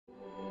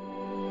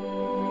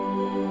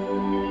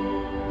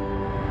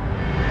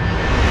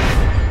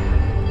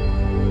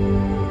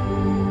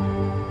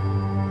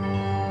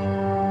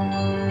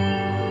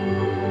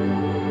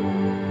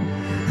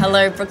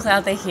Hello, Brooke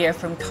Lowther here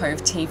from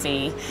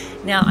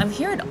CoveTV. Now, I'm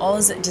here at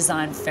Oz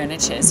Design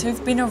Furnitures,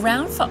 who've been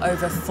around for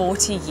over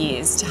 40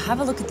 years, to have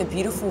a look at the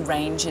beautiful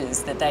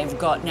ranges that they've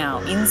got now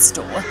in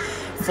store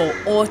for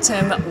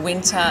autumn,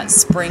 winter,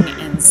 spring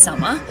and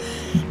summer.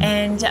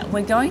 And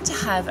we're going to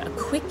have a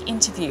quick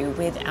interview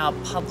with our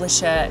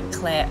publisher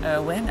Claire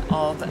Irwin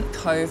of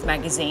Cove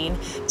magazine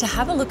to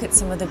have a look at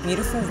some of the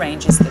beautiful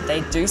ranges that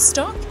they do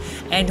stock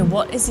and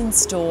what is in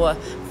store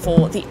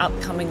for the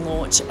upcoming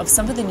launch of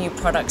some of the new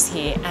products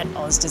here at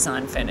Oz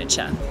Design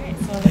Furniture.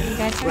 So I'll let you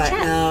guys have a Right,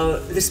 chat. now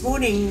this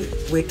morning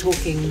we're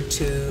talking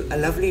to a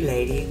lovely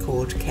lady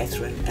called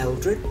Catherine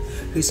Eldred,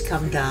 who's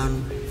come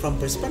down from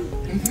Brisbane.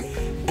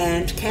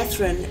 And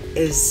Catherine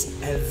is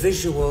a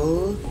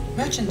visual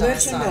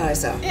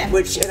merchandiser, Yeah.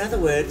 which in other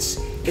words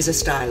is a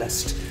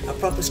stylist, a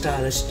proper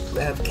stylist.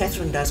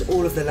 Catherine does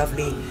all of the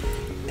lovely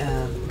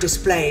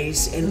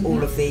displays in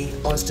all of the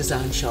Oz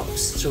Design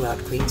shops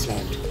throughout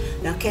Queensland.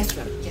 Now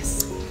Catherine,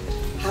 Yes.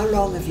 how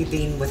long have you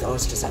been with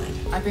Oz Design?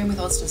 I've been with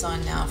Oz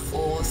Design now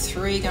for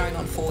 3 going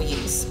on 4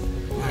 years.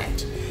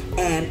 Right.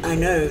 And I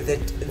know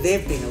that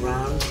they've been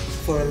around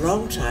for a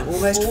long time,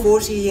 almost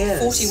 40 years.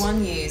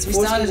 41 years. We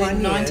 41 started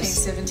in years.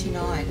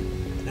 1979.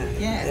 No,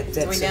 Yeah. So we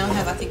that's now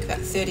have, I think, about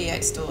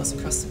 38 stores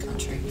across the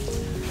country.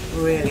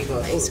 really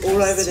good. East All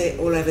Coast.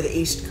 all over the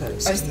East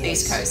Coast. East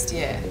yes. Coast,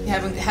 yeah. We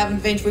haven't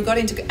ventured. We got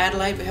into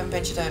Adelaide. We haven't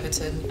ventured over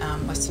to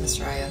Western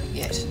Australia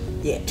yet.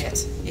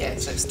 Yet. Yeah.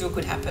 So it still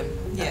could happen.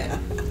 Yeah.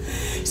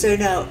 So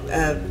now,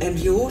 and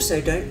you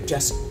also don't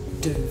just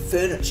do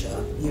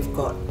furniture. You've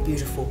got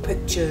beautiful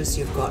pictures.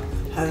 You've got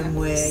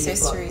homeware. You've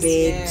got Accessories,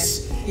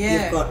 beds.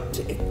 yeah. You've got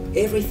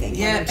everything.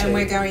 Yeah, haven't and you?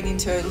 we're going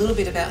into a little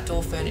bit of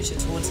outdoor furniture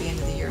towards the end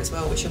of the year as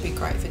well, which will be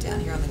great for down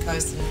here on the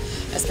coast, and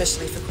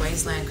especially for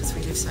Queensland because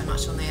we live so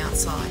much on the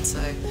outside.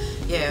 So,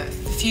 yeah, a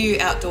few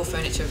outdoor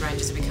furniture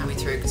ranges will be coming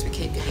through because we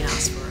keep getting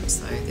asked for them.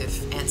 So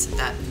they've answered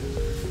that,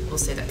 and we'll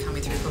see that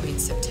coming through probably in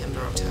September,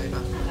 October.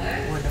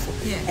 Wonderful.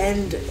 Yeah.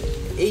 And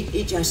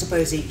each, I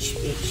suppose, each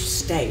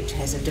state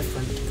has a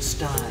different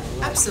style.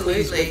 like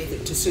Absolutely.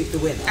 Queensland, to suit the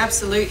weather.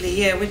 Absolutely,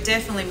 yeah. We're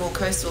definitely more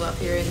coastal up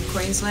here in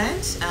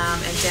Queensland,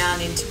 and down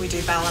into, we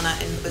do Ballina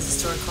and there's a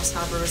store at Cross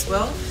Harbour as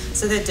well.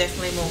 So they're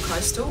definitely more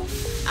coastal.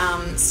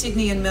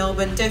 Sydney and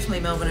Melbourne,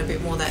 definitely Melbourne, a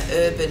bit more that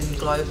urban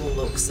global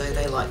look. So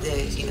they like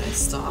their,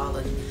 style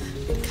and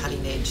a bit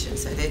cutting edge, and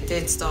so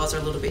their styles are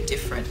a little bit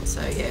different.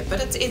 So yeah,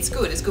 but it's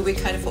good. It's good. We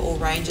cater for all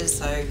ranges.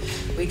 So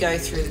we go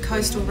through the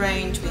coastal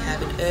range, we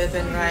have an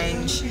urban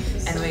range,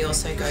 and we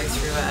also go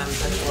through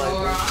a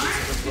global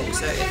look.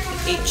 So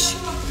each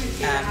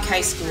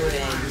case good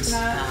and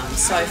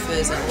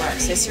sofas and all our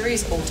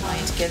accessories all tie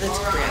in together to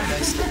create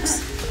those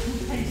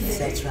looks.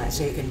 That's right.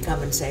 So you can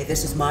come and say,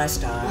 "This is my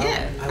style.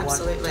 Yeah, I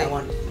absolutely.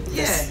 want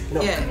Yeah, this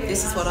look." yeah,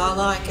 this is what I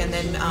like, and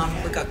then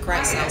we've got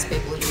great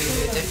salespeople who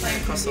are definitely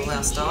across all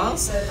our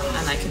styles,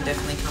 and they can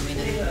definitely come in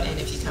and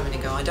if you come in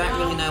and go, I don't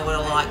really know what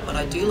I like, but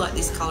I do like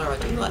this colour, I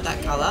do like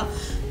that colour,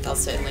 they'll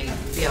certainly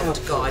be able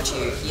to guide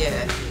you. Yeah,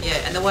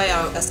 yeah, and the way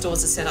our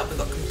stores are set up, we've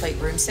got complete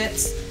room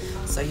sets,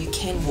 so you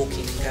can walk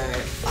in and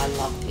go, I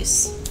love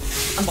this,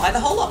 and buy the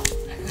whole lot.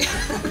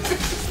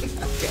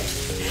 Okay.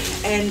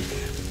 And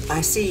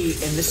I see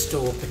in this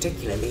store,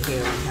 particularly here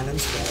in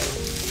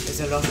Helensvale, there's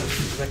a lot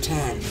of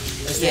rattan.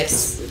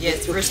 Yes,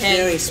 It's rattan.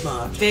 very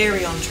smart.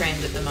 Very on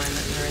trend at the moment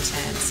in the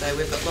rattan. So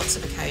we've got lots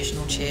of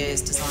occasional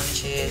chairs, designer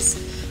chairs,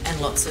 and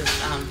lots of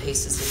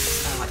pieces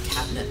of like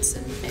cabinets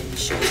and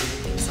shelving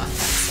and things like that.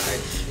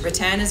 So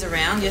rattan is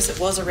around. Yes, it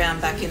was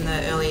around back in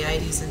the early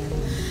 80s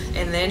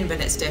and then, but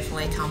it's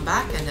definitely come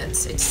back and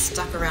it's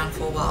stuck around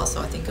for a while.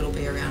 So I think it'll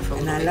be around for a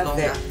And little I bit love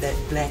longer.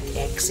 that black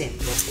accent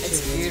look too. It's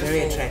It's beautiful. very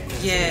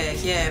attractive.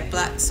 Yeah,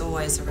 black's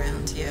always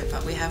around, yeah,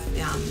 but we have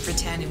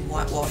rattan in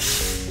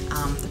whitewash,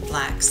 the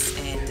blacks,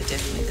 and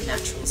definitely the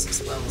naturals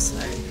as well, so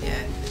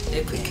yeah,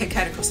 it can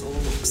cut across all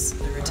looks,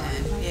 the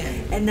rattan, yeah.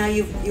 And now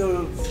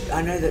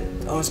I know that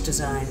Oz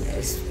Design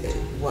is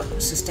what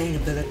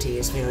sustainability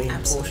is very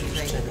important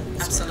Absolutely. to them. isn't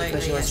it? Absolutely,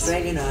 Because you're yes.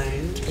 Australian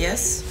owned.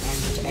 Yes.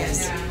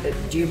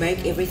 And do you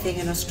make everything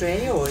in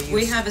Australia, or you?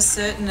 We have a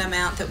certain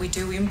amount that we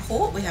do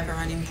import. We have our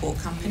own import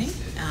company,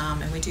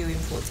 and we do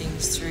import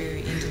things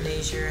through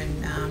Indonesia and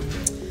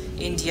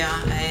India,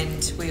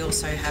 and we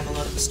also have a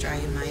lot of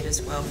Australian made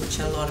as well, which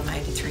a lot are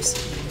made through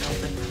Sydney and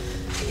Melbourne.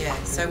 Yeah,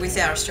 so with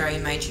our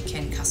Australian made you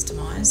can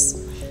customise,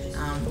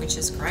 which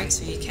is great.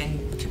 So you can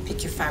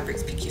pick your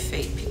fabrics, pick your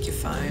feet, pick your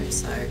foam.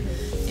 So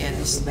yeah,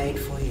 It's made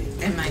for you.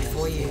 and made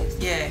for you.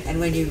 Yeah. And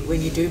when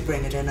you do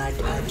bring it in, I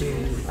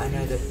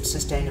know that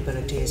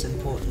sustainability is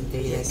important.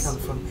 They Yes. come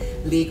from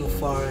legal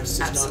forests.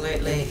 It's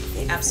Absolutely, not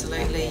anything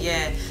absolutely, like that.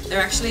 yeah. There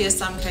actually is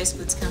some case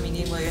goods coming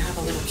in where you have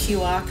a little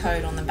QR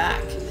code on the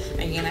back,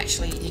 and you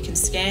can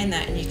scan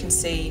that and you can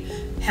see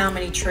how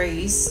many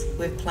trees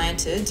we've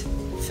planted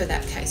for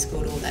that case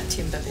good or that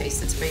timber piece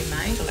that's been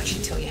made. It'll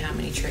actually tell you how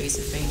many trees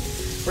have been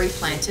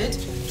replanted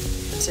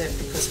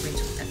because we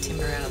took that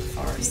timber out of the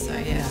forest. So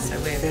yeah, so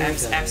we're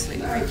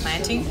absolutely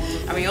replanting.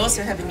 And we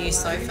also have a new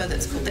sofa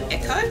that's called the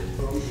Echo,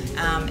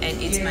 and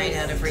it's made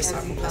out of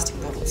recycled plastic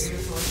bottles.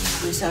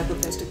 bottles.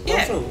 Recycled plastic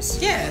Yeah,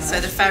 bottles. yeah. Right. So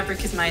the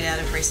fabric is made out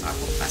of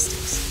recycled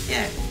plastics.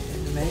 Yeah,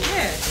 Amazing.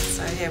 yeah.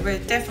 So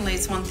yeah,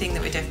 it's one thing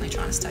that we're definitely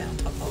trying to stay on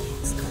top of.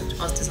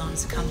 Oz Design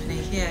as a company.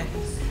 Yeah.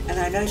 And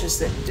I noticed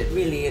that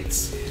really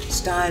it's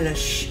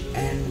stylish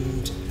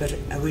but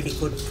a really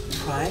good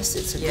price.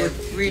 It's a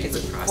really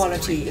good price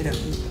quality.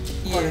 point.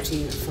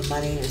 Quality for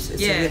money. It's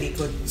a really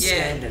good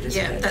standard, isn't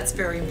it? Yeah, that's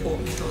very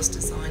important with Oz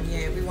Design.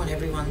 Yeah, we want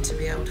everyone to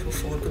be able to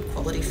afford good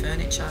quality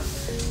furniture.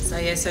 So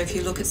yeah, so if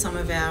you look at some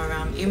of our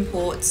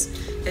imports,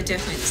 they're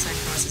definitely the same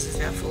prices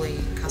as our fully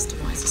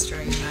customised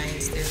Australian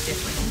mades. They're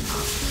definitely on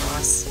half the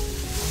price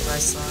on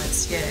both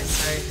sides. Yeah,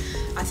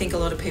 so I think a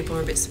lot of people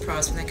are a bit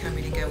surprised when they come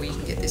in and go, well, you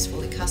can get this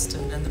fully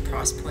customed, and the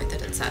price point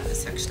that it's at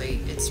is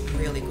actually, it's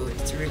really good.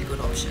 It's a really good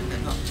option,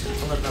 and not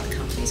a lot of other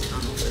companies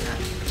can't offer that.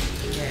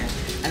 Yeah.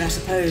 And I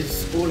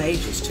suppose all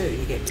ages too.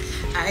 You get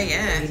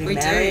we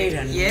married do.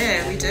 and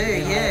We do.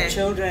 have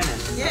children.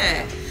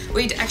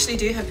 We actually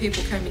do have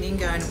people coming in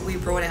going, we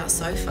brought our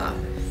sofa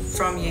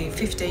from you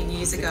 15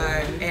 years ago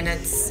and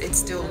it's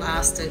still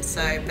lasted,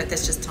 so but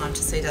there's just time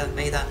to see them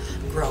either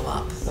grow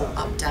up or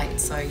update,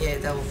 so yeah,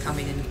 they'll come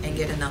in and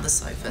get another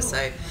sofa.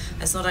 So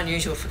it's not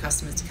unusual for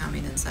customers to come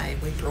in and say,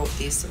 we brought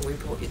this, or we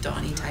brought your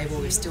dining table,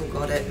 we've still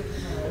got it,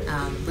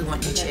 we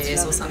want new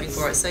chairs or something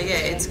for it. So yeah,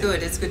 it's good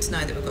to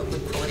know that we've got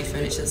good quality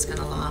furniture that's going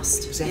to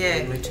last.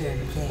 Exactly, return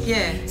again.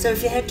 Yeah. So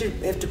if you have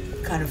to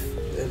kind of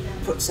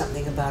put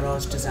something about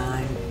Oz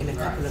Design in a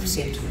couple of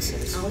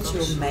sentences, what's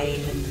your main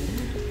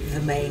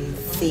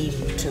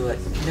theme to it,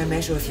 no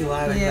matter if you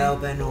are in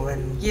Melbourne or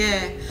in...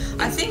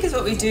 I think is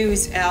what we do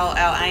is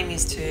our aim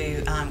is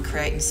to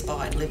create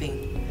inspired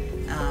living.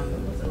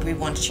 We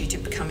want you to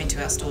come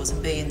into our stores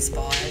and be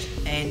inspired,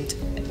 and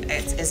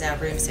as our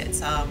room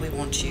sets are, we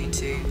want you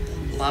to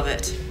love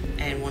it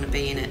and want to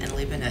be in it and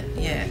live in it.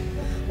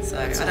 So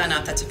I don't know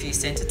if that's a few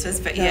sentences,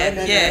 but No,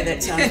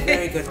 that sounds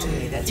very good to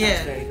me. That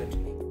sounds very good.